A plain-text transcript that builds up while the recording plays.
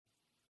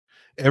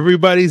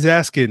Everybody's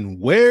asking,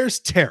 where's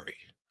Terry?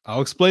 I'll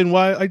explain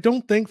why I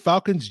don't think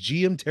Falcons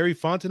GM Terry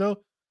Fontenot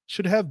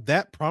should have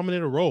that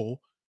prominent a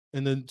role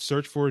in the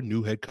search for a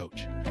new head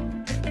coach.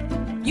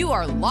 You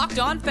are Locked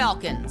On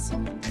Falcons,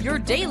 your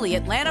daily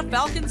Atlanta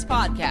Falcons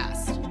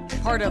podcast.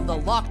 Part of the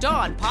Locked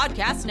On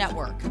Podcast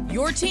Network,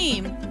 your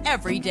team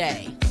every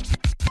day.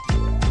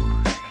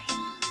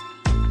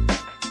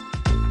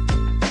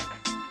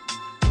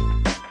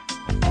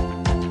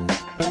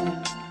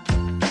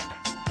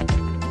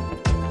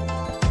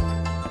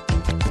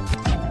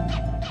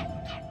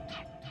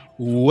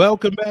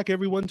 Welcome back,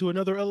 everyone, to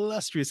another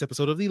illustrious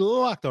episode of the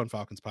Locked On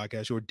Falcons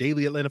podcast, your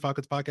daily Atlanta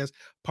Falcons podcast,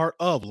 part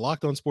of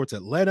Locked On Sports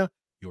Atlanta,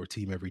 your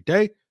team every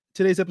day.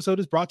 Today's episode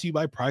is brought to you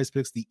by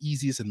PrizePicks, the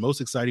easiest and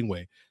most exciting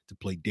way to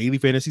play daily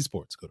fantasy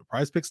sports. Go to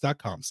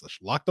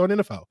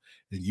prizepicks.com/LockedOnNFL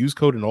and use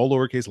code in all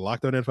lowercase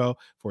LockedOnNFL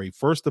for a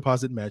first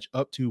deposit match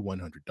up to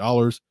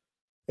 $100.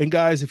 And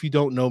guys, if you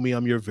don't know me,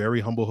 I'm your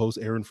very humble host,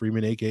 Aaron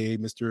Freeman, aka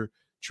Mr.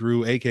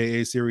 Drew,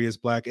 aka Sirius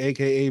Black,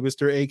 aka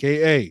Mr.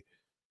 AKA.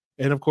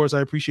 And of course, I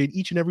appreciate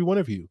each and every one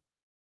of you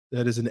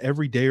that is an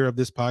everydayer of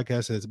this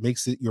podcast that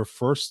makes it your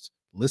first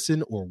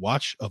listen or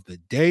watch of the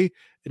day.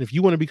 And if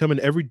you want to become an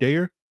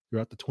everydayer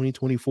throughout the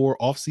 2024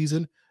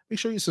 offseason, make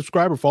sure you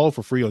subscribe or follow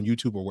for free on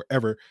YouTube or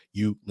wherever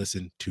you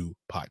listen to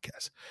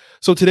podcasts.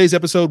 So today's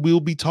episode, we'll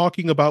be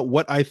talking about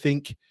what I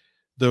think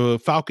the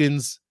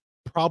Falcons'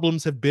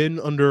 problems have been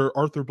under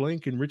Arthur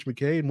Blank and Rich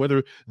McKay and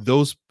whether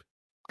those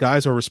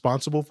guys are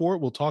responsible for it.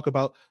 We'll talk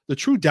about the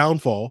true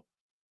downfall,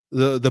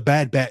 the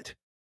bad bet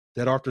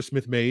that Arthur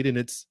Smith made, and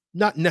it's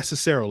not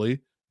necessarily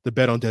the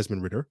bet on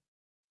Desmond Ridder.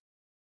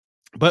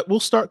 But we'll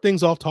start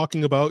things off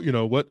talking about,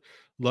 what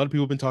a lot of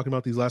people have been talking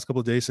about these last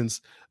couple of days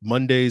since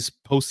Monday's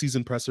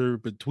postseason presser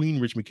between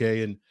Rich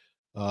McKay and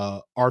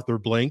Arthur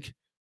Blank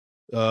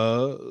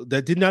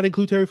that did not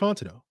include Terry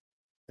Fontenot.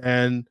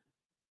 And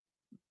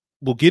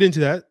we'll get into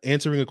that,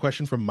 answering a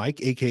question from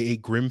Mike, aka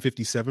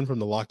Grim57 from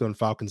the Locked On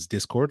Falcons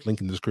Discord,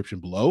 link in the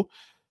description below.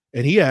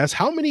 And he asks,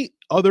 how many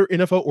other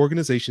NFL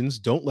organizations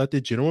don't let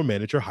the general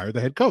manager hire the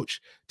head coach?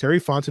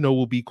 Terry Fontenot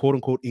will be, quote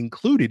unquote,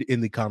 included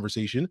in the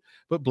conversation,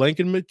 but Blank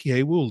and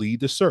McKay will lead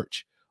the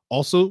search.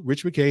 Also,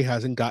 Rich McKay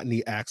hasn't gotten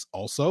the axe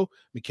also.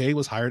 McKay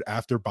was hired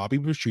after Bobby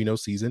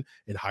Petrino's season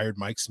and hired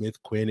Mike Smith,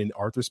 Quinn, and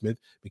Arthur Smith.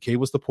 McKay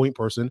was the point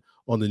person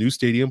on the new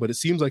stadium, but it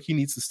seems like he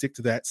needs to stick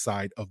to that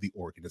side of the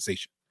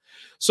organization.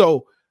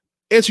 So,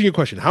 answering your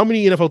question, how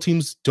many NFL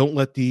teams don't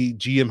let the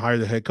GM hire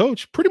the head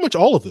coach? Pretty much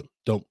all of them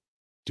don't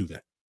do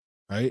that.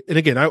 Right. And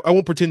again, I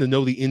won't pretend to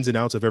know the ins and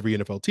outs of every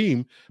NFL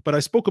team, but I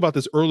spoke about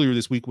this earlier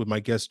this week with my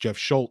guest, Jeff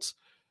Schultz,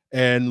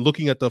 and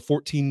looking at the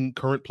 14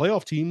 current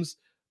playoff teams,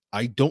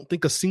 I don't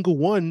think a single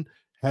one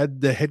had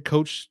the head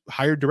coach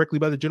hired directly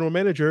by the general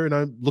manager. And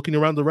I'm looking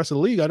around the rest of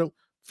the league. I don't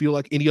feel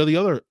like any of the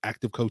other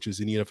active coaches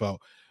in the NFL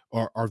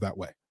are that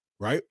way.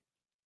 Right.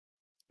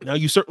 Now,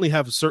 you certainly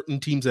have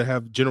certain teams that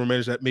have general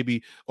managers that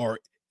maybe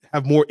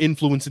have more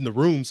influence in the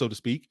room, so to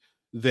speak,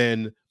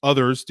 than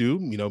others do.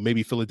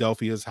 Maybe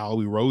Philadelphia's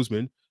Howie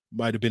Roseman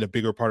might have been a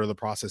bigger part of the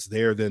process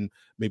there than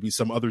maybe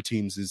some other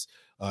teams'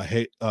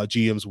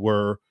 GMs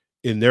were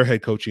in their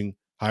head coaching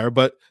hire.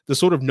 But the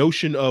sort of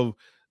notion of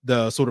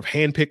the sort of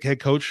handpicked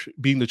head coach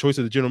being the choice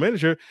of the general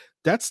manager,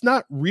 that's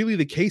not really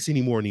the case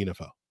anymore in the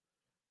NFL.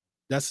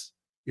 That's,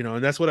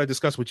 and that's what I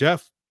discussed with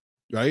Jeff,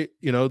 right?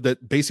 That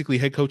basically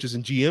head coaches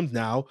and GMs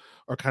now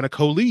are kind of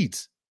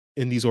co-leads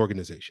in these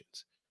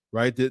organizations,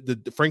 right?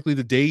 Frankly,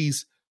 the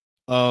days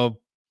of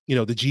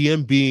the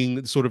GM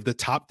being sort of the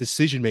top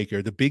decision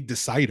maker, the big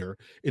decider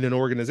in an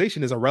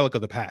organization is a relic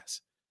of the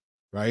past,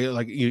 right?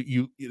 Like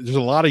there's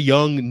a lot of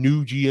young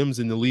new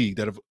GMs in the league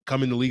that have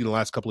come in the league in the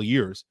last couple of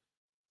years,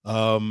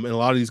 and a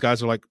lot of these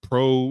guys are like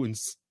pro and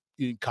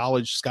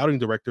college scouting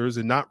directors,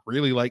 and not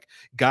really like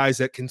guys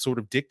that can sort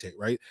of dictate,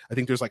 right? I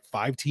think there's like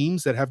 5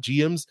 teams that have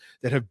GMs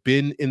that have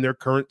been in their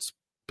current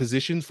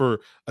position for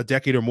a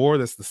decade or more.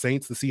 That's the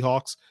Saints, the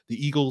Seahawks,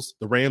 the Eagles,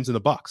 the Rams, and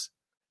the Bucs.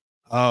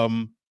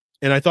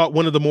 And I thought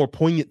one of the more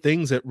poignant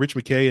things that Rich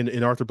McKay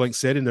and Arthur Blank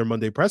said in their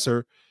Monday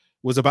presser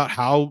was about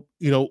how,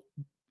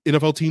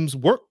 NFL teams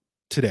work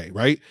today,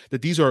 right?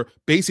 That these are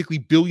basically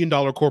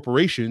billion-dollar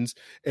corporations,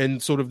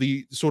 and sort of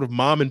the sort of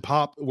mom and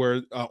pop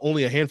where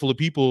only a handful of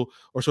people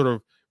are sort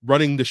of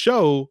running the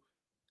show,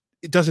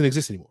 it doesn't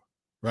exist anymore,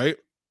 right?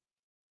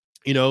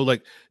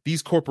 Like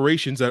these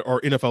corporations that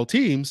are NFL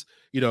teams,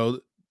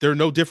 they're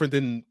no different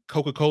than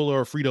Coca-Cola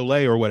or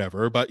Frito-Lay or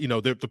whatever, but,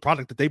 the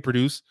product that they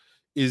produce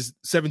is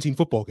 17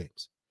 football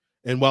games.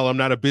 And while I'm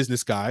not a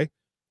business guy,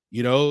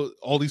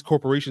 all these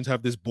corporations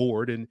have this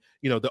board, and,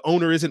 the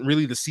owner isn't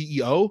really the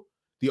CEO.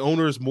 The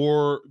owner is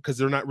more, because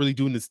they're not really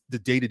doing the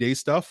day-to-day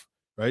stuff,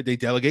 right? They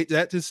delegate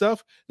that to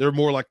stuff. They're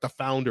more like the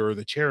founder or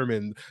the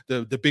chairman,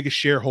 the biggest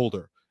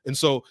shareholder. And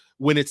so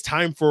when it's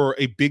time for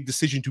a big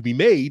decision to be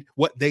made,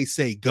 what they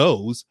say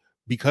goes,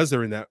 because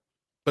they're in that,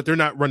 but they're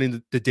not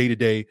running the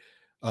day-to-day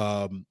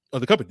of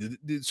the company.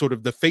 Sort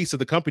of the face of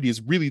the company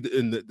is really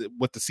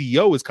what the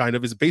CEO is kind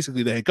of, is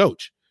basically the head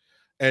coach.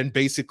 And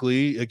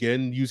basically,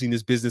 again, using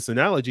this business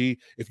analogy,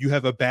 if you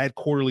have a bad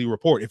quarterly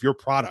report, if your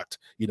product,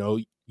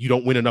 you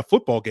don't win enough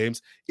football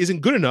games, isn't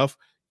good enough,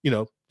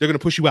 they're going to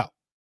push you out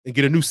and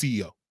get a new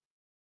CEO.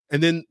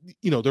 And then,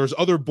 there's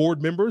other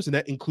board members, and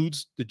that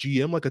includes the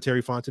GM, like a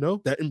Terry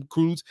Fontenot. That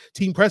includes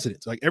team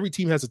presidents. Like every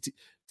team has a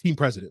team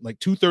president. Like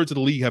 2/3 of the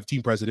league have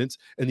team presidents,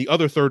 and the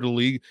other third of the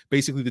league,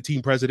 basically the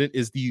team president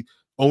is the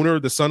owner,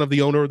 the son of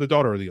the owner, or the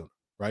daughter of the owner,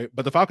 right?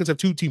 But the Falcons have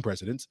 2 team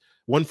presidents,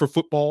 one for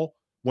football,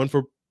 one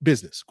for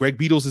business. Greg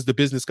Beatles is the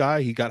business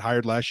guy. He got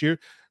hired last year.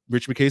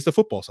 Rich McKay is the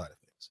football side of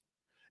things.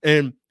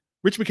 And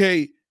Rich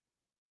McKay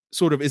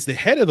sort of is the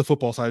head of the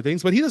football side of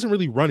things, but he doesn't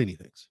really run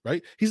anything,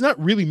 right? He's not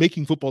really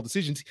making football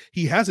decisions.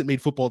 He hasn't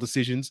made football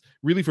decisions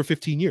really for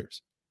 15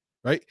 years,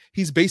 right?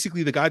 He's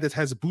basically the guy that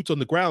has boots on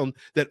the ground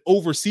that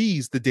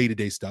oversees the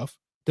day-to-day stuff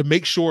to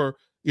make sure,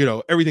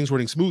 everything's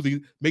running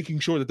smoothly, making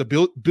sure that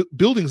the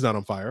building's not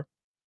on fire.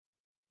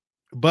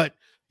 But,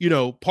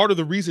 part of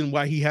the reason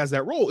why he has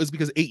that role is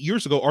because 8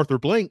 years ago, Arthur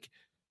Blank,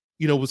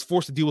 was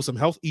forced to deal with some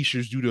health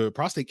issues due to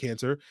prostate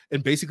cancer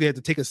and basically had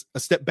to take a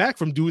step back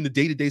from doing the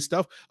day-to-day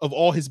stuff of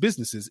all his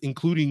businesses,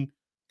 including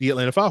the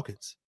Atlanta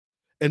Falcons.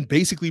 And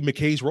basically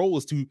McKay's role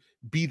is to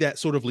be that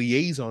sort of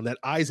liaison, that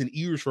eyes and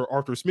ears for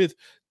Arthur Smith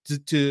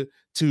to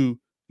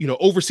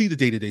oversee the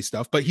day-to-day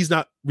stuff, but he's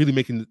not really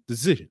making the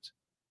decisions,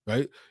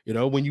 right?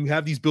 When you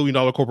have these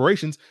billion-dollar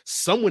corporations,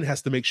 someone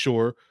has to make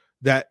sure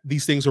that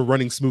these things are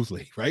running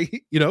smoothly, right?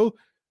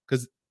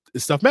 Because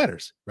stuff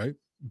matters, right?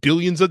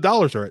 Billions of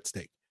dollars are at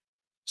stake.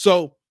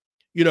 So,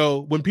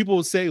 when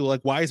people say,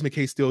 like, why is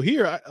McKay still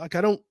here? I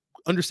don't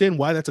understand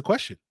why that's a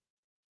question,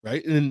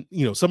 right? And,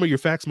 some of your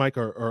facts, Mike,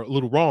 are a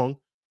little wrong,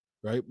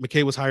 right?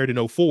 McKay was hired in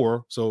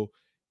 2004, so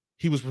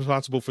he was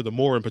responsible for the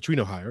Moore and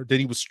Petrino hire. Then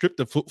he was stripped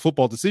of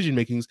football decision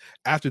makings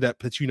after that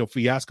Petrino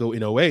fiasco in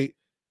 2008.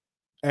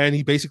 And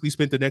he basically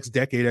spent the next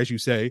decade, as you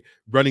say,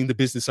 running the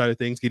business side of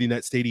things, getting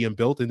that stadium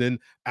built. And then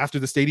after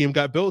the stadium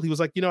got built, he was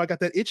like, I got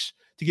that itch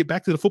to get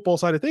back to the football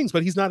side of things,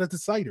 but he's not a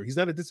decider. He's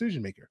not a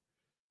decision maker.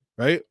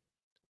 Right.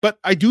 But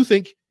I do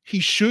think he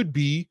should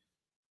be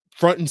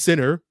front and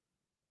center,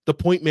 the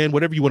point man,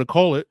 whatever you want to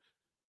call it,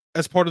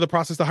 as part of the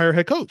process to hire a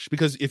head coach.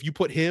 Because if you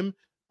put him,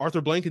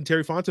 Arthur Blank, and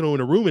Terry Fontenot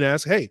in a room and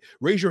ask, hey,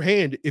 raise your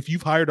hand if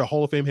you've hired a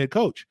Hall of Fame head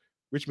coach.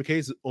 Rich McKay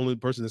is the only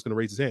person that's going to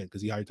raise his hand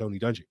because he hired Tony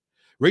Dungy.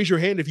 Raise your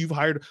hand if you've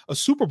hired a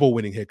Super Bowl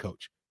winning head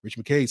coach. Rich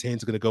McKay's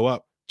hands are going to go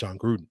up. John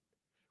Gruden.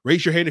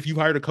 Raise your hand if you've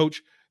hired a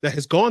coach that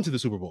has gone to the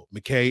Super Bowl.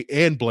 McKay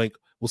and Blank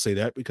will say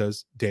that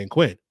because Dan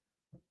Quinn.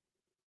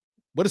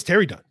 What has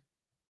Terry done?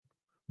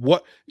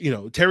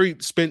 Terry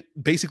spent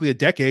basically a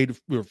decade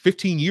or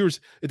 15 years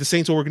at the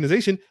Saints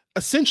organization,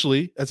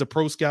 essentially as a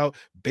pro scout,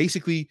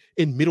 basically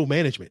in middle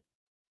management.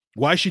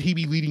 Why should he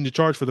be leading the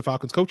charge for the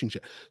Falcons coaching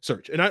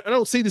search? And I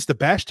don't say this to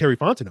bash Terry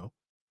Fontenot.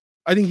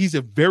 I think he's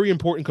a very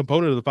important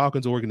component of the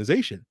Falcons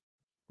organization,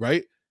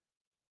 right?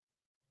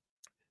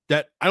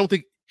 That I don't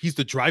think he's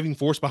the driving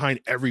force behind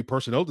every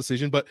personnel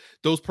decision, but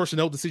those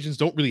personnel decisions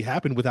don't really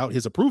happen without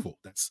his approval.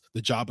 That's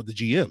the job of the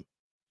GM.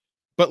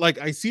 But like,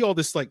 I see all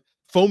this like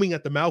foaming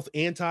at the mouth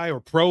anti or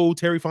pro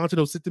Terry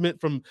Fontenot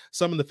sentiment from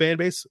some in the fan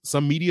base,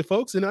 some media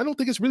folks, and I don't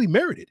think it's really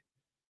merited,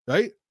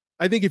 right?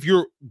 I think if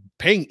you're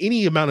paying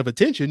any amount of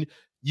attention,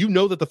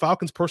 that the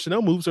Falcons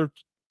personnel moves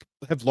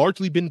have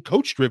largely been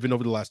coach driven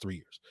over the last 3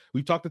 years.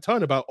 We've talked a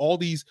ton about all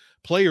these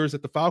players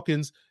that the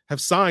Falcons have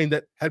signed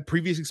that had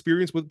previous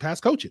experience with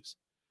past coaches.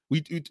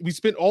 We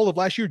spent all of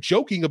last year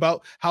joking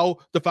about how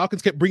the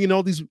Falcons kept bringing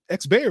all these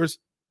ex-Bears.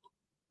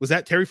 Was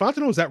that Terry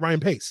Fontenot or was that Ryan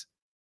Pace?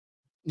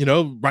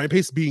 Ryan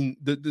Pace being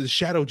the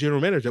shadow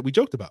general manager that we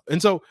joked about.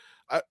 And so,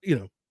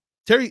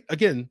 Terry's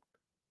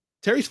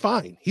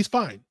fine. He's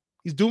fine.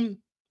 He's doing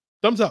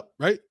thumbs up,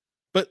 right?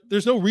 But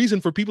there's no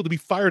reason for people to be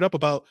fired up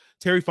about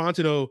Terry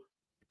Fontenot,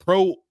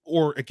 pro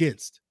or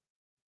against.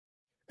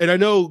 And I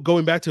know,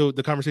 going back to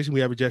the conversation we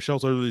had with Jeff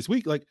Schultz earlier this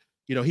week,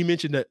 he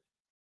mentioned that,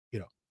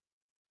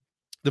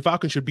 the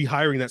Falcons should be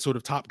hiring that sort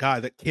of top guy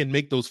that can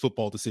make those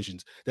football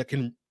decisions, that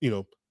can,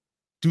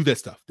 do that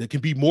stuff, that can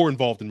be more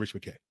involved in Rich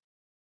McKay.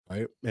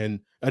 Right.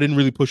 And I didn't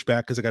really push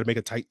back because I got to make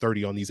a tight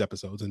 30 on these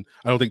episodes. And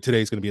I don't think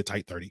today's going to be a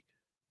tight 30.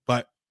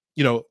 But,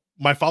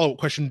 my follow-up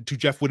question to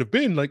Jeff would have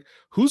been like,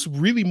 who's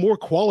really more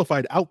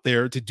qualified out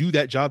there to do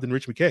that job than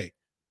Rich McKay?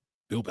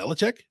 Bill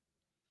Belichick?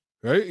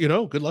 Right.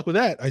 Good luck with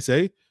that, I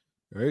say.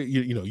 Right.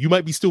 You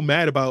might be still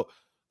mad about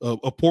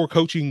a poor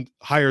coaching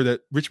hire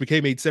that Rich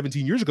McKay made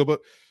 17 years ago, but,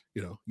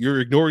 you're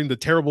ignoring the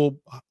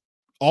terrible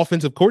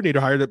offensive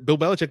coordinator hire that Bill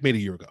Belichick made a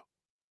year ago.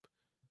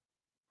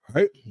 All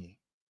right.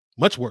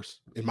 Much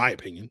worse, in my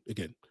opinion.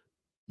 Again,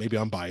 maybe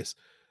I'm biased.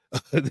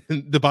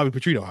 The Bobby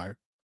Petrino hire.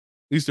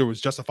 At least there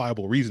was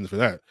justifiable reasons for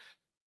that.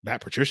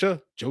 Matt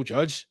Patricia, Joe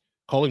Judge,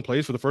 calling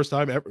plays for the first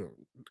time ever.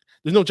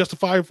 There's no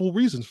justifiable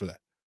reasons for that.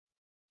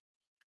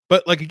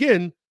 But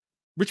again,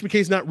 Rich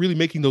McKay's not really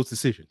making those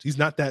decisions. He's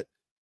not that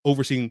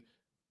overseeing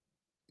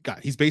guy.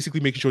 He's basically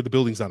making sure the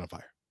building's not on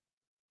fire.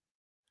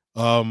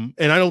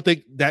 And I don't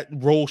think that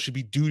role should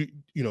be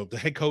the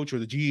head coach or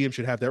the GM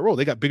should have that role.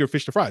 They got bigger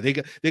fish to fry. They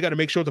got to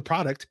make sure the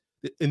product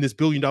in this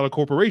billion-dollar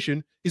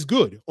corporation is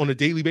good on a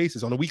daily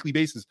basis, on a weekly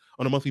basis,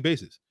 on a monthly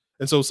basis.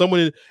 And so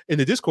someone in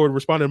the Discord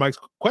responded to Mike's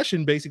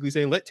question, basically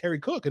saying, let Terry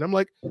cook. And I'm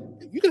like,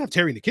 you can have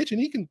Terry in the kitchen.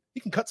 He can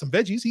cut some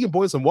veggies. He can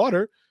boil some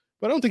water,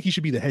 but I don't think he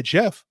should be the head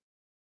chef,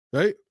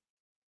 right?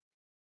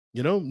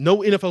 No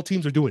NFL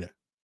teams are doing it.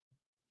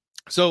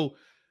 So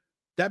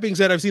that being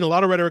said, I've seen a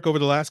lot of rhetoric over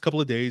the last couple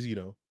of days,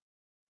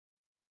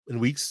 and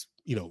weeks,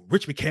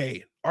 Rich McKay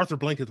and Arthur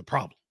Blank is the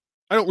problem.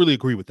 I don't really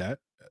agree with that,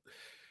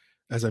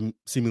 as I'm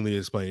seemingly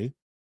explaining.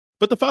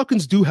 But the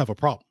Falcons do have a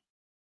problem.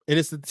 And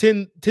it's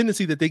the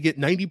tendency that they get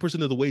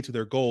 90% of the way to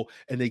their goal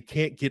and they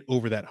can't get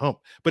over that hump.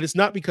 But it's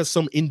not because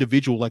some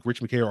individual like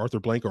Rich McKay or Arthur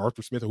Blank or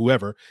Arthur Smith or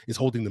whoever is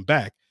holding them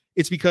back.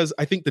 It's because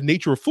I think the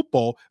nature of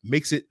football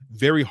makes it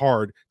very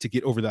hard to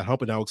get over that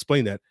hump. And I'll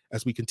explain that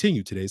as we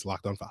continue today's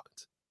Locked On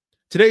Falcons.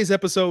 Today's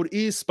episode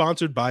is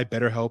sponsored by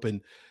BetterHelp.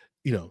 And,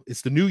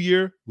 it's the new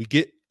year. We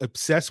get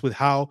obsessed with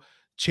how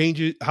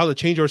to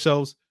change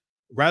ourselves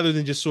rather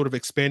than just sort of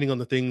expanding on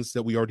the things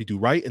that we already do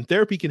right. And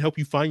therapy can help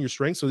you find your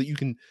strengths so that you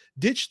can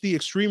ditch the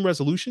extreme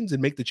resolutions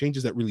and make the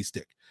changes that really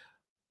stick.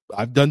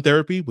 I've done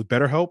therapy with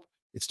BetterHelp.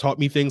 It's taught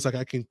me things like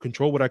I can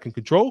control what I can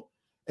control.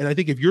 And I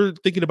think if you're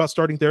thinking about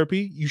starting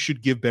therapy, you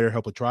should give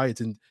BetterHelp a try. It's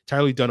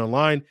entirely done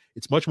online.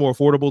 It's much more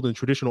affordable than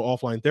traditional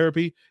offline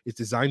therapy. It's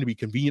designed to be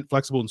convenient,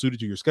 flexible, and suited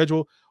to your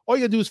schedule. All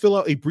you gotta do is fill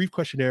out a brief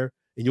questionnaire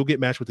and you'll get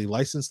matched with a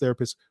licensed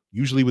therapist,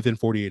 usually within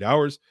 48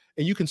 hours.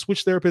 And you can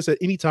switch therapists at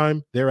any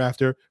time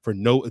thereafter for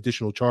no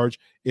additional charge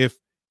if,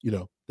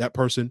 that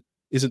person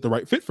isn't the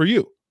right fit for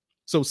you.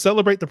 So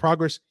celebrate the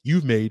progress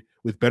you've made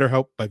with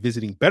BetterHelp by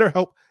visiting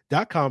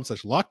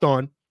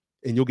betterhelp.com/lockedon,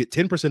 and you'll get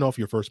 10% off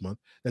your first month.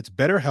 That's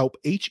BetterHelp,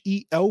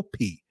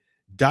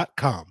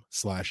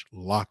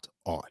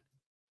 HELP.com/lockedon.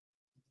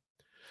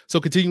 So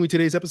continuing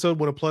today's episode, I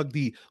want to plug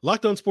the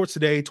Locked On Sports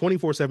Today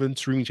 24/7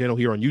 streaming channel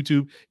here on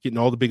YouTube, getting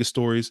all the biggest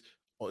stories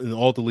in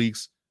all the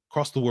leagues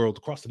across the world,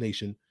 across the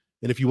nation.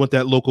 And if you want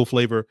that local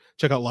flavor,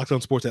 check out Locked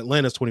On Sports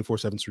Atlanta's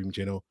 24/7 streaming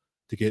channel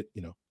to get,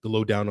 the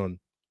lowdown on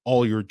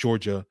all your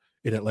Georgia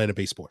and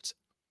Atlanta-based sports.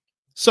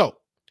 So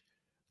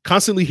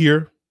constantly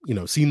here,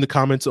 seeing the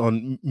comments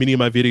on many of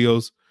my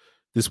videos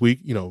this week,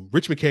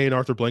 Rich McKay and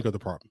Arthur Blank are the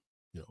problem.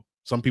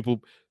 Some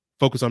people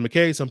focus on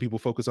McKay, some people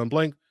focus on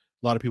Blank, a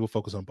lot of people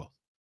focus on both.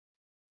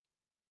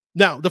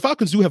 Now, the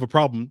Falcons do have a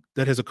problem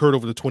that has occurred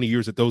over the 20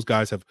 years that those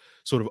guys have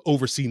sort of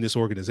overseen this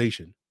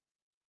organization,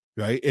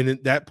 right? And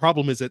that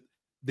problem is that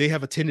they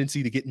have a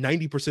tendency to get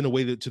 90%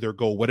 away to their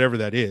goal, whatever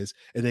that is,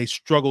 and they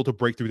struggle to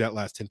break through that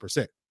last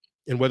 10%.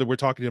 And whether we're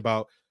talking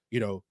about,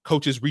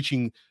 coaches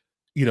reaching,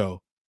 the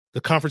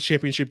conference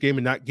championship game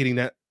and not getting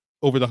that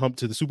over the hump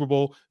to the Super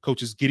Bowl,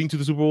 coaches getting to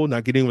the Super Bowl,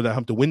 not getting over that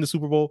hump to win the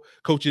Super Bowl,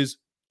 coaches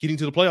getting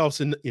to the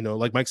playoffs and,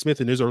 like Mike Smith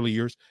in his early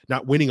years,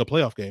 not winning a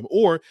playoff game,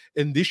 or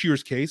in this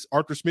year's case,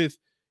 Arthur Smith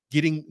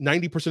getting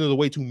 90% of the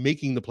way to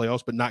making the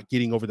playoffs, but not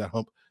getting over that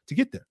hump to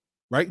get there,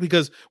 right?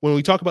 Because when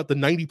we talk about the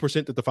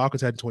 90% that the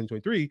Falcons had in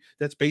 2023,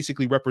 that's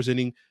basically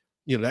representing,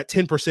 that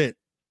 10%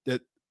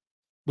 that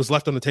was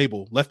left on the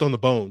table, left on the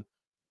bone,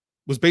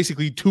 was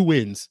basically 2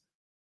 wins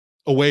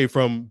away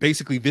from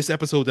basically this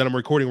episode that I'm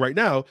recording right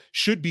now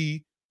should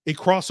be a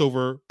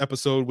crossover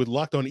episode with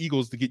Locked On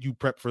Eagles to get you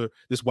prepped for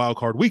this wild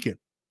card weekend.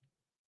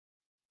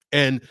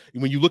 And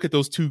when you look at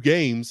those 2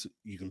 games,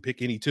 you can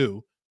pick any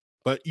 2,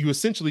 but you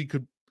essentially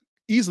could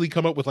easily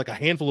come up with like a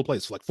handful of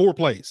plays, like 4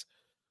 plays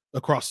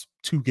across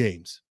 2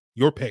 games,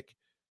 your pick,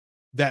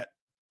 that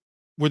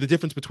were the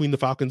difference between the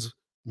Falcons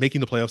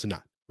making the playoffs and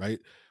not, right?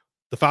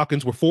 The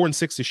Falcons were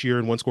 4-6 this year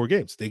in 1-score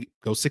games. They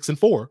go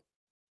 6-4,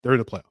 they're in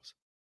the playoffs,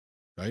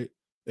 right?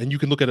 And you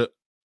can look at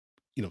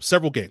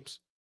several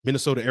games,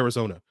 Minnesota,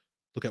 Arizona,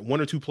 look at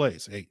 1 or 2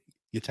 plays. Hey,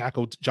 you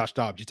tackle Josh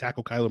Dobbs, you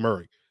tackle Kyler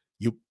Murray,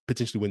 you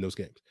potentially win those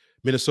games.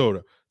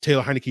 Minnesota,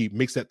 Taylor Heineke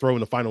makes that throw in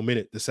the final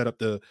minute to set up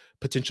the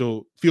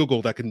potential field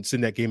goal that can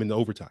send that game into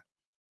overtime.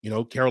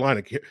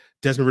 Carolina,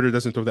 Desmond Ridder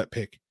doesn't throw that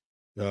pick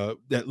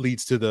that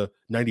leads to the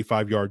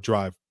 95-yard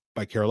drive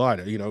by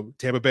Carolina.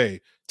 Tampa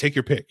Bay, take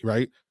your pick,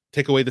 right?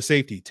 Take away the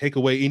safety, take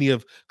away any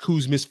of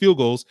Koo's missed field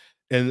goals,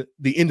 and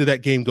the end of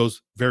that game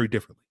goes very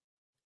differently,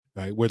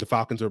 right? Where the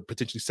Falcons are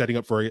potentially setting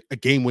up for a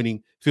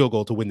game-winning field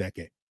goal to win that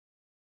game.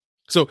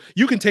 So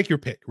you can take your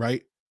pick,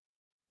 right?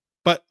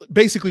 But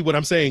basically what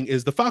I'm saying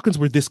is the Falcons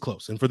were this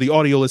close. And for the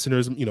audio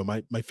listeners,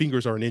 my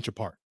fingers are an inch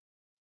apart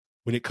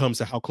when it comes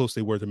to how close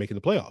they were to making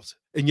the playoffs.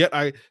 And yet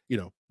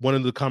one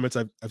of the comments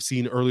I've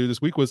seen earlier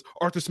this week was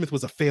Arthur Smith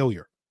was a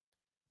failure.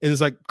 And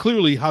it's like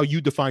clearly how you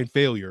define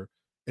failure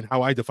and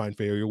how I define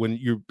failure when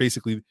you're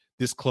basically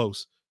this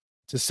close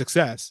to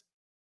success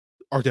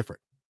are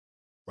different,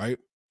 right?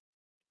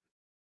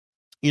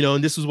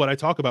 And this is what I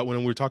talk about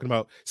when we're talking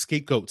about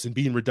scapegoats and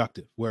being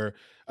reductive, where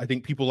I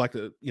think people like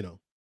to,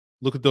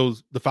 look at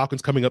the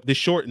Falcons coming up this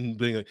short and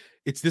being like,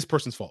 it's this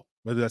person's fault,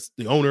 whether that's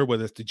the owner,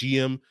 whether it's the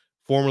GM,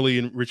 formerly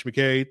in Rich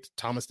McKay,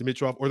 Thomas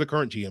Dimitroff, or the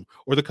current GM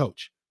or the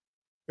coach,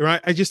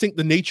 right? I just think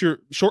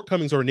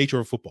shortcomings are a nature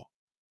of football,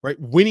 right?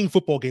 Winning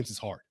football games is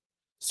hard.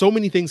 So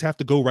many things have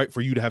to go right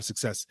for you to have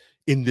success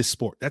in this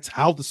sport. That's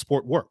how the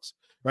sport works.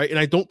 right? And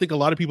I don't think a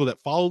lot of people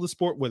that follow the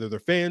sport, whether they're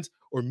fans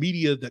or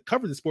media that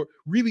cover the sport,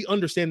 really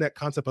understand that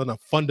concept on a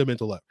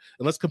fundamental level.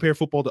 And let's compare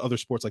football to other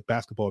sports like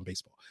basketball and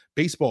baseball.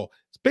 Baseball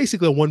is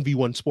basically a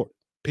 1v1 sport,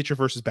 pitcher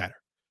versus batter,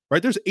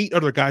 right? There's 8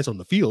 other guys on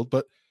the field,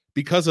 but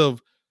because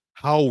of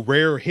how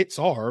rare hits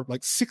are,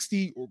 like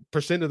 60%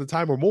 of the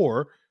time or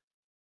more,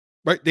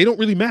 right? They don't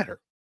really matter.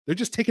 They're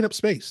just taking up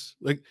space.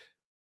 Like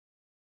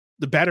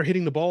the batter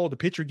hitting the ball, the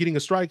pitcher getting a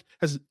strike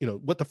has,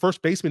 what the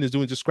first baseman is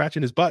doing, just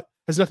scratching his butt,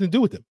 has nothing to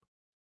do with him.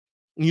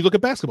 And you look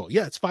at basketball,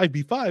 yeah, it's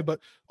 5v5, but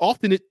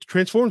often it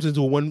transforms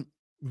into a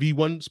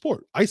 1v1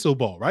 sport, iso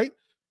ball, right?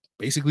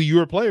 Basically,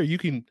 you're a player. You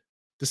can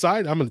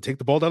decide, I'm going to take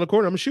the ball down the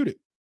court, I'm going to shoot it.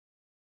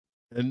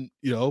 And,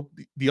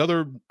 the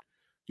other,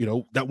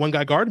 that one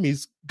guy guarding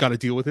me's got to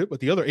deal with it, but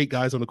the other 8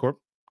 guys on the court,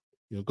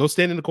 go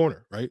stand in the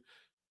corner, right?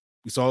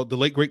 We saw the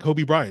late, great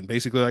Kobe Bryant,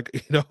 basically like,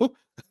 I'm going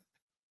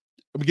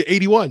to get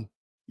 81.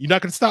 You're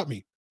not going to stop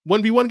me.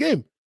 1v1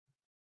 game,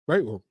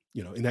 right? Or,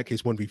 in that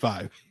case,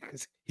 1v5.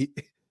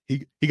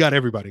 He got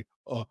everybody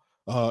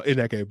in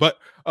that game. But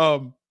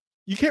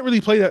you can't really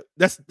play that.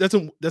 That's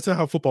not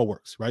how football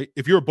works, right?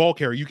 If you're a ball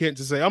carrier, you can't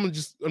just say, I'm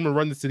gonna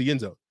run this to the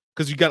end zone,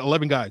 because you got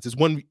 11 guys. It's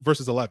 1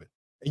 versus 11.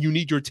 And you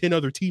need your 10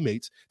 other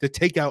teammates to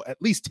take out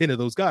at least 10 of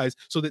those guys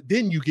so that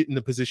then you get in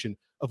the position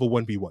of a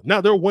 1v1. Now,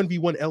 there are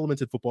 1v1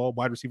 elements in football,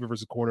 wide receiver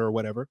versus corner or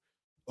whatever,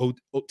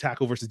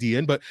 tackle versus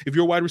DN. But if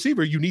you're a wide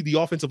receiver, you need the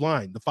offensive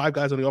line, the 5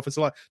 guys on the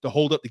offensive line to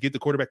hold up to get the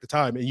quarterback the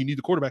time. And you need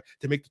the quarterback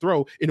to make the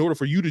throw in order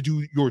for you to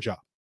do your job,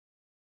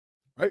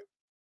 right?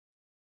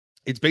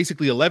 It's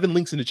basically 11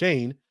 links in the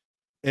chain.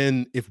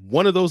 And if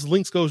one of those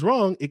links goes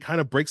wrong, it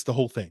kind of breaks the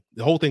whole thing.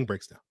 The whole thing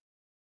breaks down.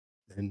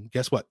 And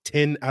guess what?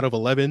 10 out of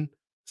 11,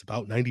 it's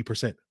about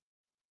 90%,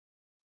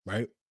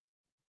 right?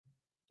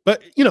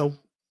 But,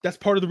 that's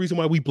part of the reason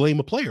why we blame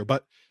a player.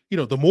 But,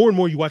 the more and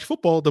more you watch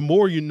football, the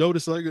more you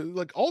notice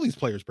like all these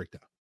players break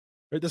down,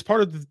 right? That's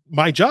part of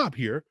my job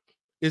here,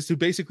 is to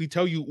basically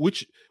tell you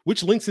which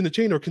links in the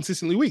chain are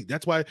consistently weak.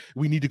 That's why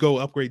we need to go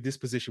upgrade this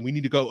position. We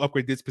need to go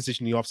upgrade this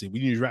position in the offseason. We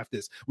need to draft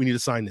this. We need to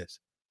sign this,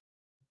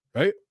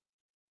 right?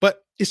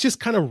 But it's just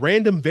kind of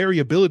random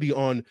variability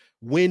on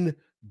when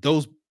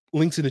those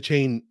links in the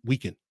chain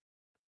weaken,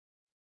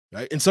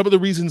 right? And some of the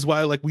reasons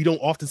why we don't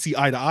often see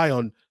eye to eye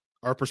on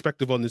our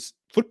perspective on this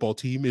football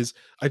team is,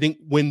 I think,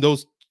 when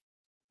those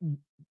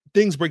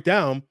things break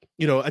down,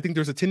 I think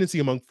there's a tendency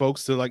among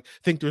folks to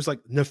think there's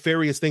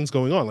nefarious things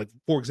going on. Like,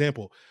 for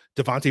example,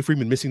 Devontae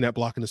Freeman missing that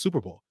block in the Super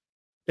Bowl.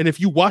 And if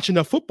you watch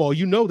enough football,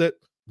 you know that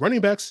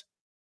running backs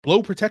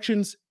blow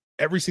protections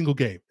every single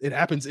game. It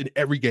happens in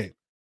every game.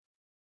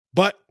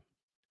 But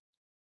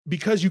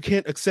because you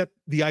can't accept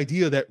the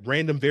idea that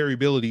random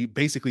variability,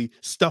 basically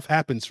stuff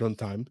happens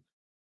sometimes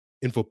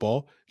in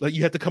football,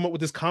 you have to come up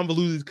with this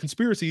convoluted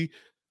conspiracy,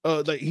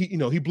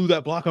 he blew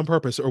that block on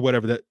purpose or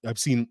whatever, that I've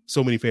seen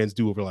so many fans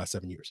do over the last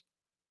 7 years,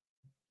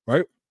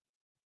 right?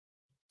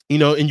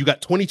 And you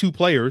got 22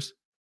 players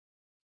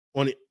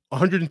on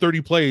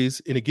 130 plays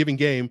in a given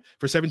game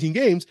for 17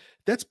 games.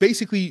 That's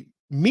basically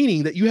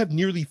meaning that you have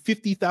nearly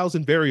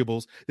 50,000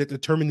 variables that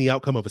determine the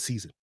outcome of a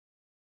season.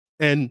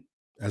 And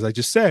as I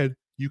just said,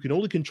 you can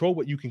only control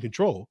what you can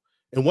control.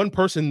 And one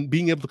person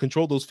being able to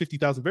control those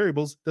 50,000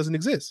 variables doesn't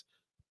exist.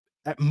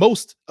 At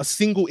most, a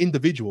single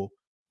individual,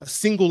 a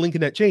single link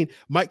in that chain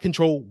might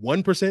control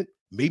 1%,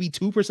 maybe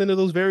 2% of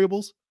those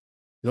variables,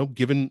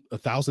 given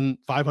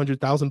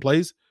 500,000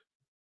 plays.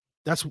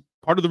 That's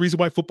part of the reason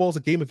why football is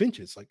a game of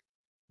inches.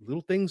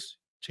 Little things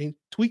change,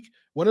 tweak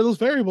one of those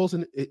variables,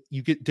 and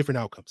you get different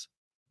outcomes.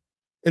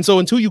 And so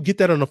until you get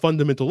that on a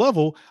fundamental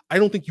level, I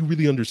don't think you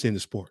really understand the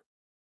sport.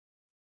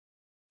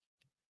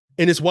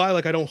 And it's why,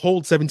 I don't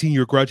hold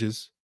 17-year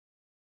grudges.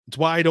 It's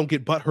why I don't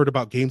get butthurt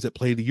about games that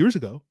played years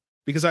ago,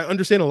 because I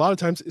understand a lot of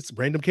times it's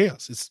random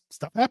chaos.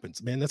 Stuff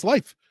happens, man. That's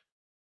life.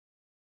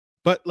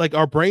 But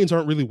our brains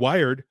aren't really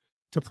wired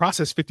to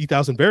process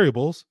 50,000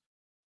 variables.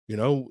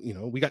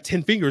 We got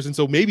 10 fingers. And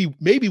so maybe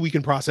we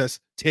can process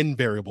 10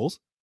 variables.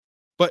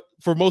 But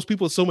for most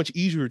people, it's so much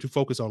easier to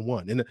focus on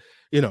one. And,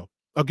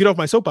 I'll get off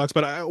my soapbox,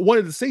 but I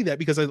wanted to say that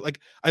because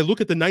I look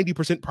at the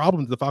 90%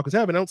 problems the Falcons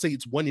have, and I don't say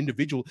it's one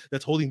individual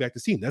that's holding back the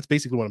team. That's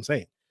basically what I'm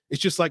saying.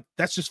 It's just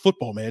that's just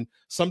football, man.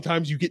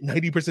 Sometimes you get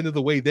 90% of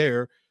the way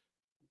there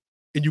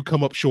and you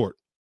come up short.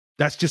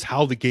 That's just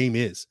how the game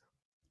is.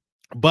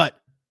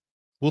 But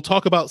we'll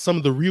talk about some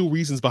of the real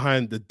reasons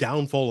behind the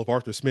downfall of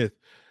Arthur Smith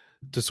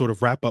to sort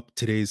of wrap up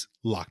today's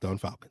Locked On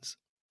Falcons.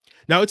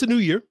 Now, it's a new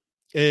year,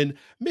 and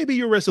maybe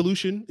your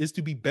resolution is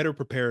to be better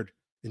prepared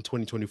in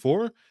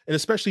 2024, and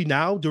especially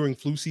now during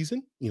flu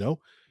season.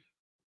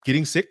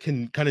 Getting sick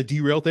can kind of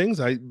derail things.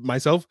 I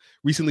myself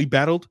recently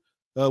battled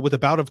with a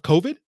bout of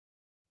COVID,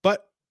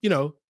 but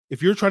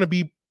if you're trying to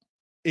be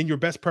in your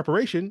best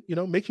preparation,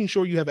 making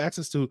sure you have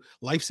access to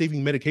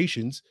life-saving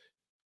medications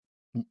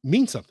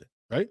means something,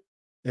 right?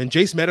 And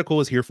Jace Medical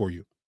is here for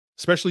you,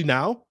 especially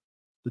now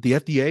that the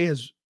FDA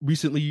has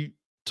recently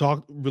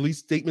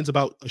released statements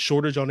about a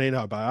shortage on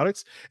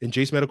antibiotics, and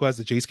Jace Medical has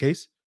the Jace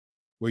case,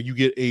 where you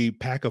get a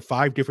pack of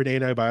 5 different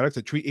antibiotics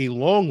that treat a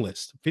long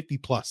list, 50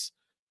 plus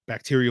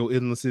bacterial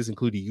illnesses,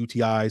 including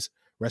UTIs,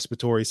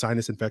 respiratory,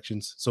 sinus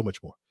infections, so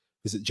much more.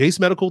 Visit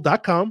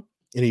jacemedical.com,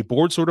 and a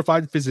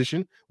board-certified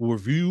physician will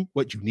review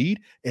what you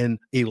need, and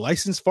a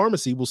licensed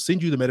pharmacy will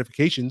send you the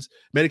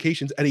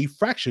medications at a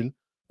fraction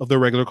of their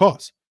regular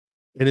cost.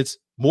 And it's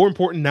more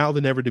important now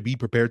than ever to be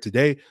prepared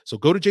today. So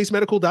go to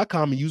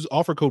jacemedical.com and use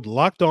offer code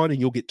LOCKEDON, and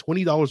you'll get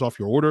 $20 off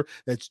your order.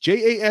 That's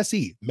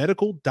JASE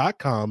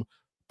medical.com,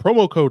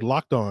 promo code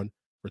LOCKEDON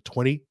for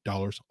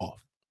 $20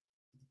 off.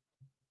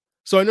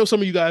 So I know some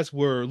of you guys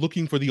were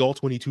looking for the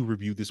All-22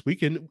 review this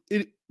week, and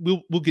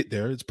we'll get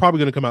there. It's probably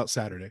going to come out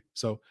Saturday.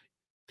 So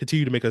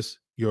continue to make us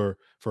your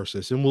first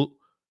listen. We'll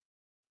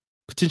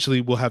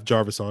have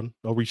Jarvis on.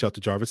 I'll reach out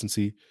to Jarvis and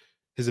see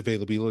his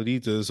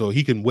availability so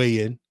he can weigh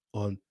in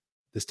on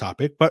this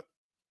topic. But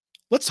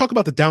let's talk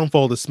about the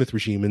downfall of the Smith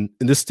regime. And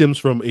this stems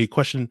from a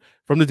question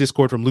from the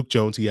Discord from Luke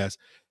Jones. He asked,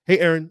 hey,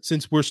 Aaron,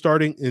 since we're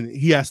starting, and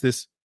he asked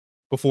this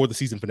before the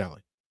season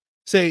finale.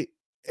 Say,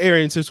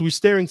 Aaron, since we're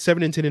staring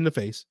 7-10 in the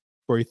face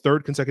for a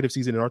third consecutive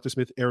season in Arthur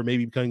Smith era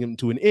maybe coming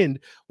to an end,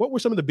 what were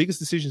some of the biggest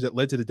decisions that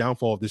led to the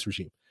downfall of this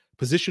regime?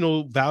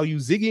 Positional value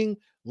zigging,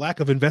 lack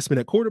of investment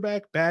at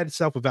quarterback, bad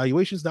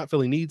self-evaluations, not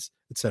filling needs,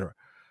 etc.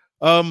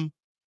 I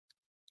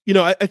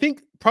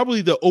think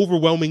probably the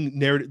overwhelming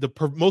narrative, the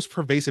most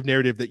pervasive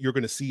narrative that you're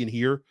going to see and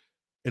hear,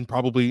 and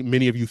probably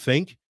many of you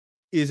think,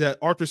 is that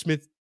Arthur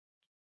Smith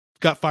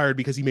got fired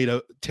because he made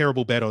a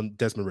terrible bet on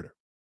Desmond Ridder,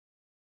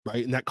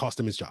 right? And that cost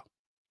him his job.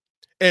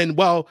 And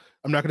while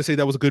I'm not going to say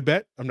that was a good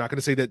bet, I'm not going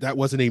to say that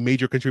wasn't a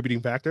major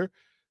contributing factor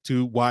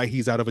to why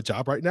he's out of a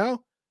job right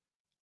now.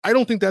 I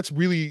don't think that's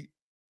really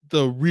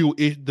the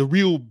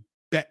real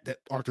bet that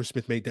Arthur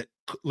Smith made that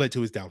led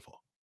to his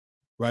downfall,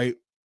 right?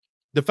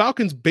 The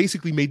Falcons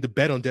basically made the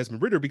bet on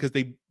Desmond Ridder because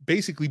they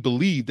basically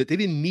believed that they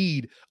didn't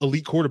need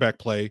elite quarterback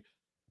play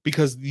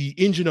because the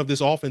engine of this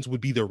offense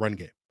would be their run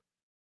game,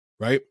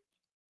 right?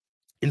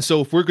 And so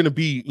if we're going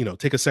to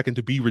take a second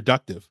to be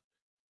reductive,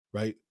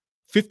 right?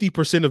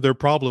 50% of their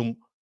problem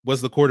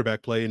was the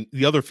quarterback play, and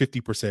the other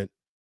 50%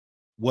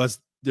 was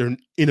their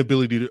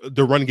inability to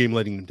the run game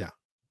letting them down,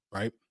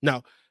 right?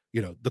 Now,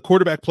 the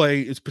quarterback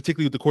play is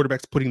particularly with the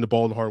quarterbacks putting the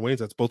ball in the hard lanes.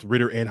 That's both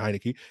Ridder and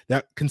Heineke.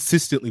 That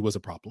consistently was a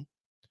problem.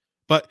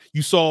 But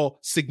you saw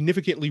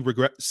significant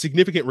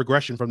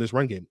regression from this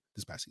run game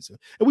this past season.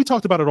 And we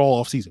talked about it all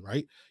off season,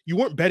 right? You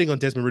weren't betting on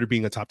Desmond Ridder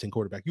being a top 10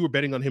 quarterback. You were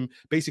betting on him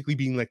basically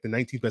being like the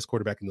 19th best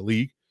quarterback in the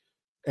league.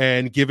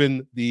 And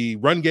given the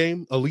run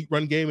game, elite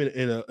run game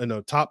in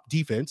a top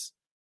defense,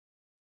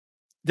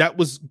 that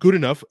was good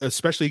enough,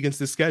 especially against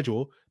this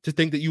schedule, to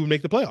think that you would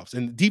make the playoffs.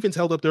 And the defense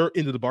held up their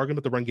end of the bargain,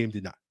 but the run game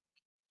did not.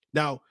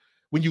 Now,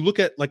 when you look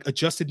at like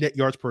adjusted net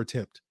yards per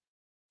attempt,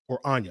 or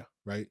ANYA,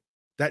 right?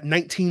 That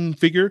 19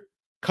 figure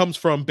comes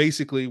from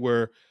basically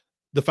where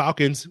the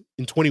Falcons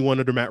in 21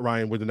 under Matt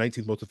Ryan were the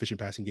 19th most efficient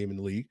passing game in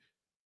the league.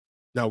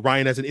 Now,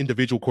 Ryan as an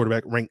individual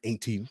quarterback ranked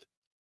 18th.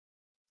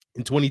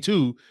 In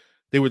 22,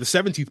 they were the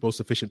 17th most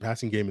efficient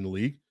passing game in the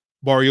league.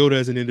 Mariota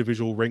as an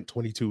individual ranked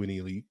 22 in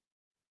the league,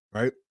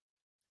 right?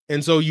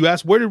 And so you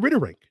ask, where did Ridder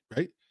rank,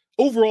 right?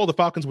 Overall, the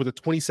Falcons were the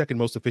 22nd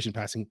most efficient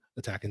passing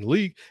attack in the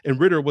league, and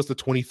Ridder was the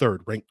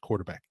 23rd ranked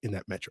quarterback in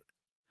that metric,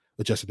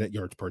 adjusted net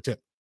yards per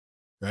attempt,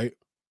 right?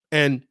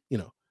 And,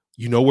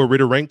 you know where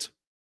Ridder ranked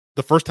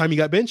the first time he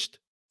got benched?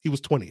 He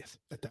was 20th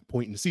at that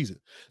point in the season.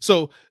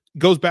 So it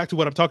goes back to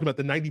what I'm talking about,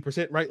 the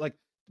 90%, right? Like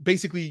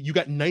basically you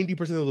got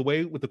 90% of the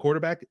way with the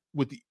quarterback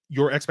with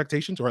your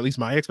expectations, or at least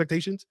my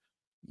expectations.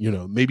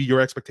 Maybe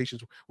your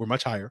expectations were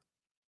much higher.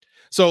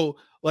 So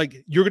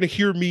like you're going to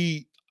hear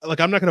me, like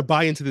I'm not going to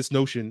buy into this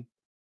notion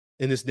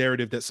in this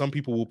narrative that some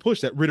people will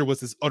push that Ridder was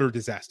this utter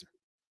disaster,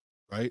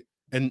 right?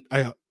 And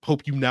I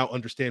hope you now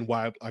understand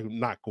why I'm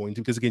not going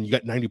to, because again, you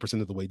got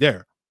 90% of the way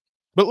there.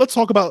 But let's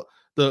look at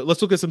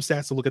some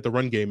stats to look at the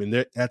run game,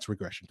 and that's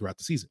regression throughout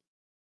the season,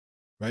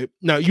 right?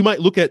 Now, you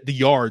might look at the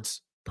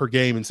yards per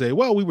game and say,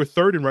 well, we were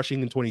third in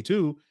rushing in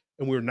 22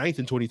 and we were ninth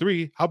in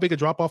 23. How big a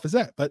drop off is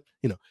that? But,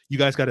 you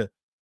guys got to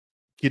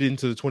get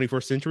into the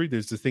 21st century.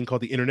 There's this thing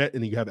called the internet,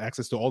 and then you have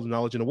access to all the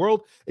knowledge in the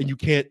world, and you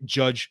can't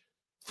judge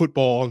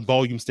football on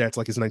volume stats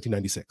like it's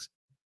 1996,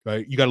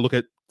 right? You got to look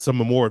at some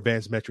more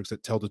advanced metrics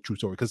that tell the true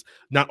story, because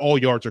not all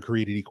yards are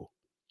created equal,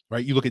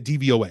 right? You look at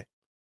DVOA.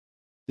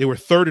 They were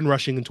third in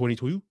rushing in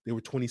 22. They were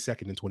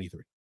 22nd in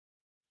 23.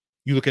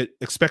 You look at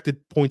expected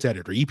points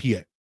added, or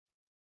EPA,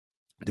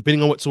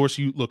 depending on what source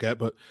you look at,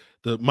 but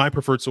my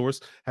preferred source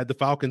had the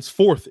Falcons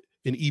fourth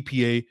in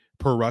EPA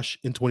per rush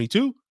in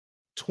 22,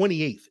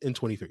 28th in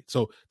 23.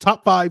 So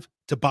top 5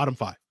 to bottom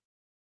 5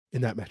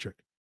 in that metric.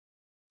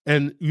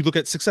 And you look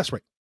at success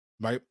rate,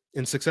 right?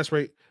 And success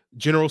rate,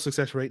 general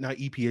success rate, not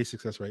EPA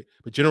success rate,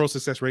 but general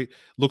success rate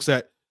looks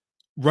at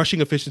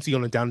rushing efficiency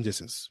on a down and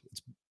distance.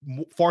 It's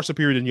far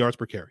superior than yards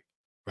per carry,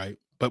 right?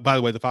 But by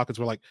the way, the Falcons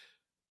were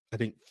I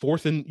think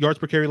 4th in yards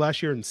per carry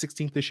last year and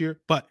 16th this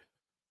year. But,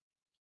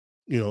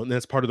 and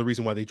that's part of the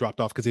reason why they dropped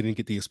off, because they didn't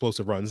get the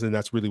explosive runs. And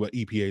that's really what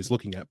EPA is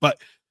looking at.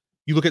 But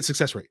you look at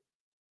success rate.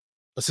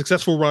 A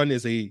successful run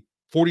is a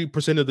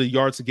 40% of the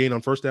yards to gain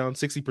on first down,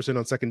 60%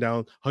 on second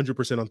down,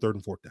 100% on third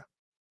and fourth down.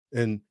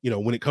 And,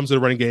 when it comes to the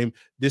running game,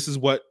 these is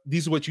what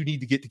you need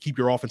to get to keep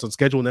your offense on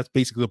schedule. And that's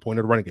basically the point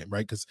of the running game,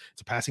 right? Because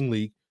it's a passing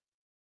league.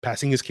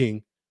 Passing is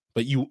king,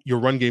 but your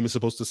run game is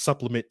supposed to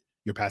supplement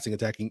your passing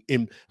attacking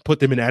and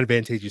put them in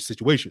advantageous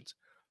situations.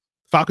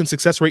 Falcons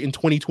success rate in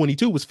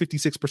 2022 was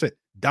 56%,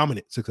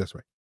 dominant success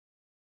rate.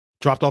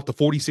 Dropped off to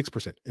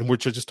 46%. And we're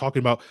just talking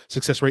about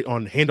success rate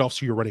on handoffs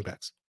to your running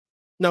backs.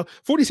 Now,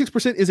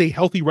 46% is a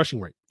healthy rushing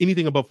rate.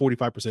 Anything above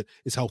 45%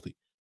 is healthy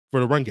for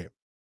the run game,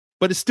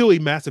 but it's still a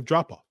massive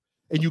drop off.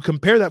 And you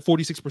compare that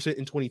 46%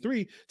 in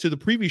 23 to the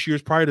previous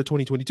years prior to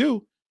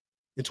 2022.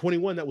 In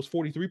 21, that was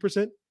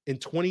 43%. In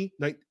 2020,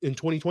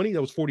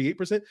 that was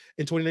 48%.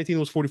 In 2019, it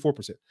was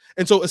 44%.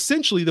 And so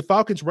essentially, the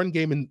Falcons' run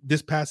game in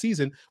this past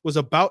season was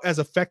about as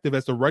effective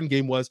as the run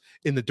game was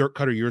in the Dirk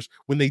Cutter years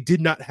when they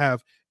did not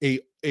have a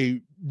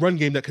run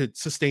game that could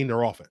sustain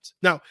their offense.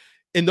 Now,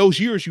 in those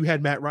years, you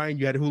had Matt Ryan,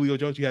 you had Julio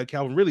Jones, you had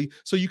Calvin Ridley,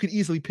 so you could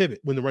easily pivot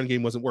when the run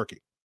game wasn't working.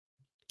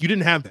 You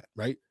didn't have that,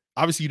 right?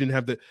 Obviously, you didn't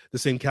have the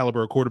same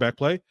caliber of quarterback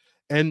play.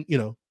 And,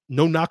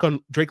 no knock on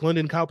Drake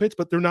London and Kyle Pitts,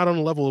 but they're not on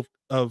the level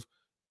of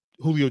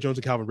Julio Jones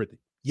and Calvin Ridley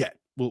yet.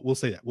 We'll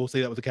say that. We'll say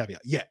that with a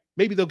caveat. Yeah,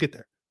 maybe they'll get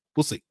there.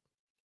 We'll see.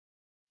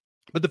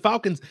 But the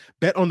Falcons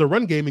bet on the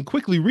run game and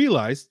quickly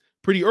realized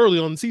pretty early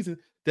on in the season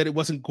that it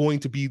wasn't going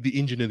to be the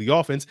engine of the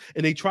offense,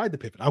 and they tried to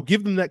pivot. I'll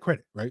give them that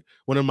credit, right?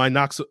 One of my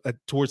knocks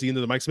towards the end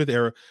of the Mike Smith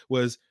era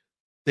was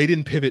they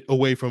didn't pivot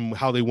away from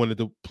how they wanted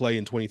to play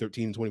in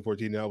 2013 and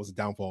 2014, and that was a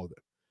downfall of it.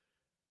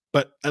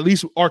 But at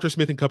least Arthur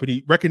Smith and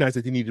company recognized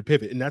that they needed to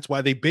pivot, and that's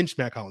why they benched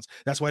Matt Collins.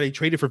 That's why they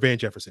traded for Van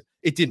Jefferson.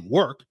 It didn't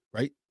work,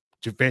 right?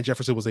 Van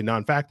Jefferson was a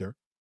non-factor.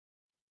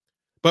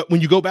 But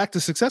when you go back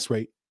to success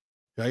rate,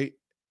 right,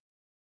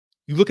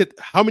 you look at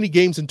how many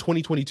games in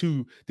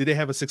 2022 did they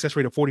have a success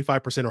rate of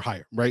 45% or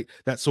higher, right?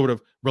 That sort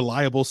of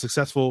reliable,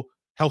 successful,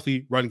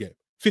 healthy run game.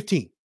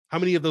 15. How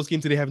many of those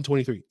games did they have in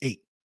 23? 8.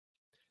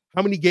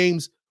 How many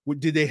games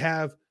did they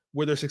have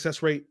where their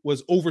success rate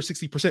was over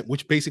 60%,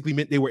 which basically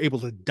meant they were able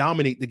to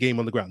dominate the game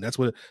on the ground? That's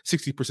what a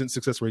 60%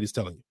 success rate is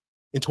telling you.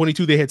 In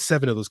 22, they had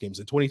 7 of those games.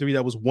 In 23,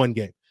 that was 1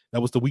 game.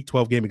 That was the Week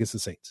 12 game against the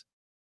Saints.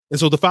 And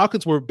so the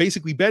Falcons were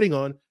basically betting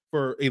on,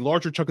 for a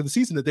larger chunk of the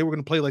season, that they were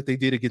going to play like they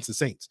did against the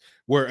Saints,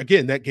 where,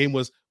 again, that game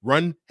was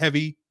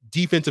run-heavy,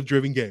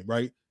 defensive-driven game,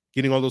 right?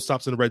 Getting all those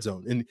stops in the red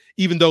zone. And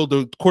even though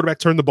the quarterback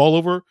turned the ball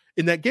over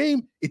in that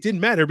game, it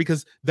didn't matter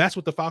because that's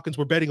what the Falcons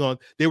were betting on.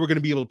 They were going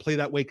to be able to play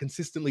that way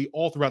consistently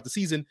all throughout the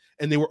season,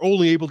 and they were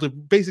only able to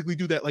basically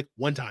do that like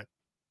one time.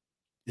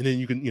 And then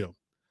you can,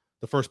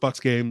 the first Bucks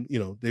game,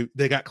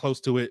 they got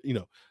close to it,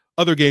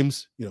 other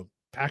games,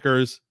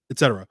 Packers,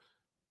 etc.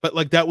 But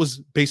like that was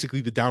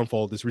basically the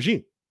downfall of this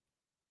regime.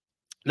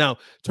 Now,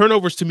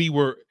 turnovers to me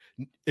were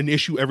an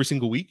issue every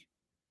single week,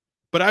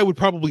 but I would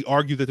probably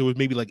argue that there was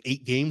maybe like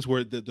 8 games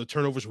where the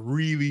turnovers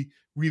really,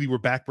 really were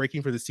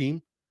backbreaking for this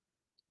team.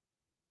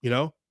 They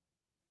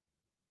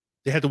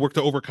had to work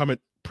to overcome it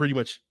pretty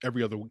much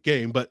every other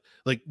game, but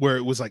like where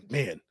it was like,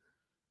 man,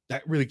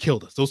 that really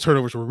killed us. Those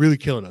turnovers were really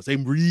killing us. They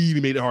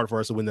really made it hard for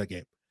us to win that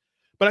game.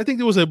 But I think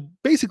there was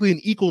basically an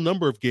equal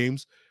number of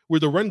games where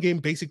the run game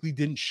basically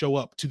didn't show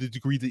up to the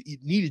degree that it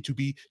needed to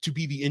be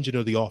the engine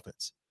of the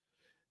offense.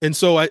 And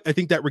so I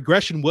think that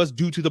regression was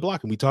due to the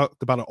blocking. We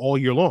talked about it all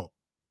year long,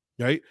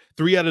 right?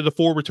 3 out of the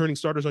 4 returning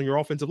starters on your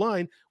offensive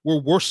line were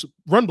worse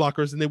run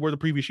blockers than they were the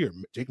previous year.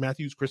 Jake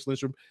Matthews, Chris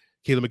Lindstrom,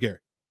 Caleb McGarry.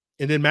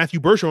 And then Matthew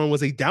Bergeron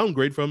was a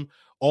downgrade from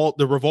all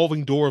the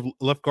revolving door of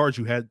left guards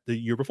you had the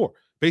year before.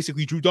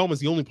 Basically, Drew Dalman is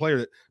the only player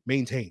that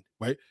maintained,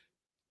 right?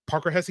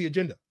 Parker Hesse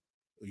agenda.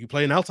 You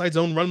play an outside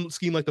zone run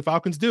scheme like the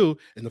Falcons do,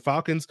 and the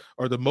Falcons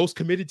are the most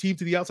committed team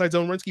to the outside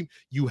zone run scheme.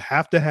 You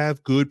have to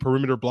have good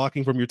perimeter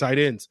blocking from your tight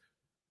ends.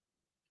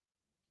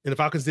 And the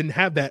Falcons didn't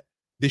have that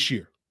this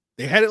year.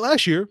 They had it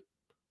last year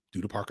due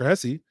to Parker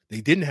Hesse.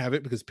 They didn't have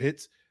it because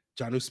Pitts,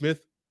 Jonnu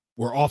Smith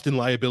were often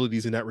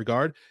liabilities in that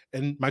regard.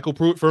 And Michael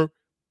Pruitt, for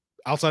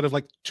outside of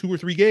like 2 or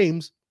 3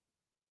 games,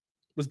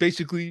 was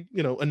basically,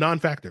 a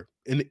non-factor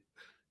and,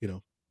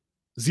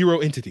 zero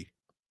entity.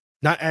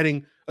 Not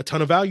adding a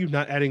ton of value,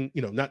 not adding,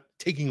 not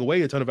taking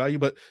away a ton of value,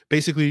 but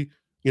basically,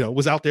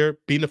 was out there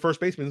being the first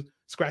baseman,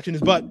 scratching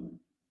his butt,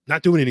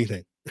 not doing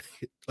anything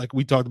like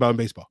we talked about in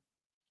baseball.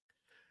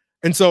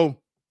 And so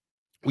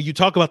when you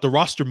talk about the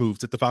roster moves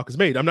that the Falcons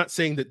made, I'm not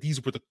saying that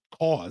these were the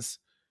cause,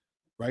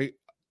 right?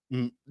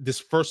 This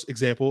first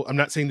example, I'm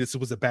not saying this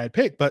was a bad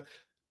pick, but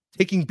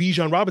taking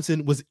Bijan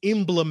Robinson was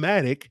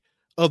emblematic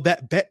of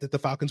that bet that the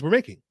Falcons were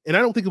making. And I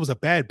don't think it was a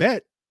bad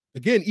bet.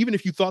 Again, even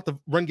if you thought the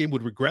run game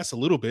would regress a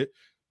little bit,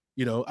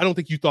 I don't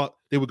think you thought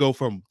they would go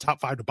from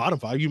top 5 to bottom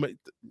 5. You might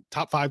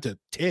top 5 to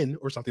 10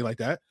 or something like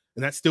that.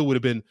 And that still would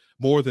have been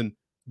more than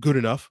good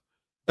enough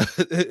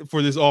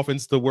for this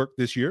offense to work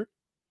this year.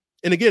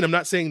 And again, I'm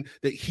not saying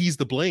that he's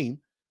the blame,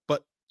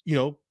 but,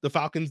 the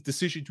Falcons'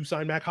 decision to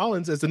sign Matt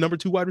Collins as the number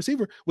 2 wide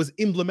receiver was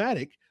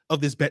emblematic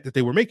of this bet that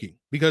they were making.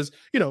 Because,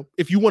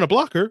 if you want a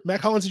blocker,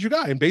 Matt Collins is your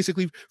guy. And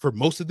basically, for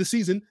most of the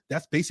season,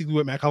 that's basically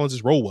what Matt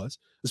Collins' role was,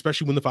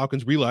 especially when the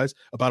Falcons realized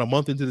about a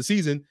month into the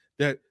season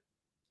that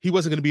he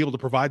wasn't going to be able to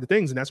provide the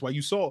things. And that's why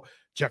you saw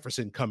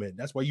Jefferson come in.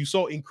 That's why you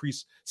saw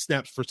increased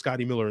snaps for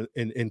Scotty Miller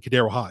and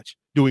Kadero Hodge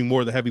doing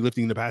more of the heavy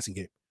lifting in the passing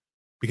game,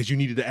 because you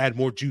needed to add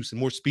more juice and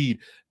more speed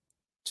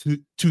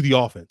to the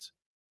offense.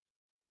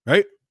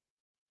 Right.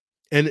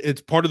 And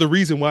it's part of the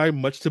reason why,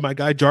 much to my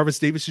guy Jarvis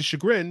Davis's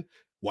chagrin,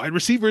 wide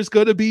receiver is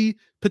going to be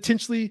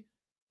potentially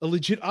a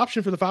legit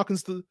option for the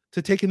Falcons to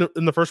take in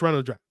the first round of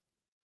the draft.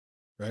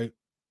 Right.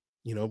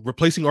 You know,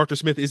 replacing Arthur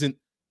Smith isn't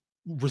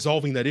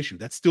resolving that issue.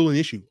 That's still an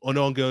issue, an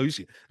ongoing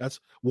issue. That's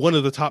one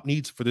of the top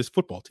needs for this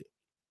football team.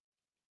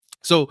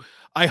 So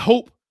I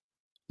hope,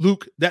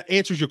 Luke, that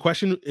answers your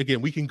question.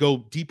 Again, we can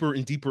go deeper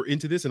and deeper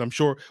into this, and I'm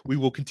sure we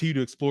will continue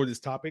to explore this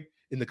topic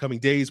in the coming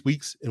days,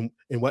 weeks, and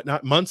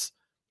whatnot, months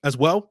as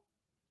well.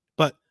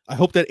 But I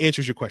hope that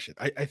answers your question.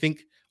 I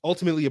think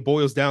ultimately it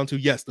boils down to,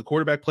 yes, the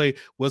quarterback play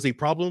was a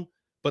problem,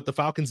 but the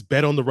Falcons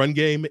bet on the run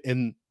game,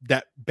 and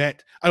that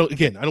bet, I don't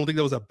think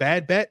that was a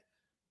bad bet,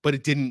 but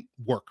it didn't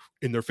work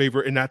in their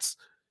favor. And that's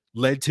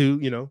led to,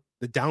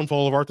 the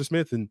downfall of Arthur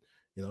Smith. And,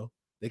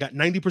 they got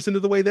 90%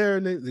 of the way there,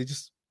 and they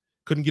just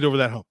couldn't get over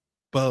that hump.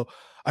 But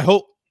I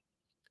hope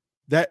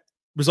that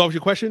resolves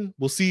your question.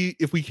 We'll see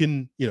if we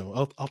can,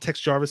 I'll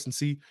text Jarvis and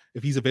see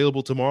if he's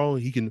available tomorrow.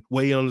 He can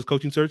weigh in on his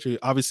coaching search.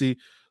 Obviously,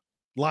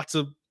 lots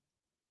of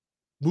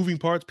moving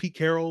parts. Pete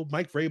Carroll,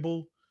 Mike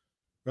Vrabel,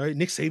 right?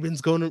 Nick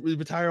Saban's going to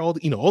retire. All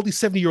these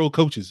 70-year-old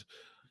coaches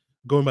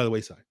going by the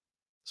wayside.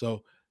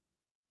 So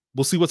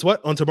we'll see what's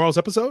what on tomorrow's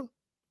episode.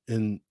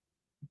 And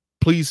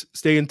please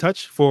stay in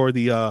touch for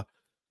the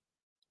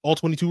All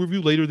 22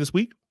 review later this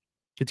week.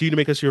 Continue to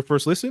make us your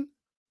first listen.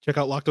 Check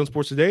out Locked On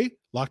Sports Today,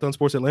 Locked On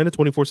Sports Atlanta,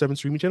 24/7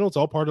 streaming channel. It's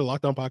all part of the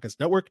Locked On Podcast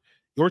Network,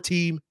 your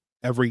team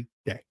every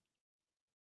day.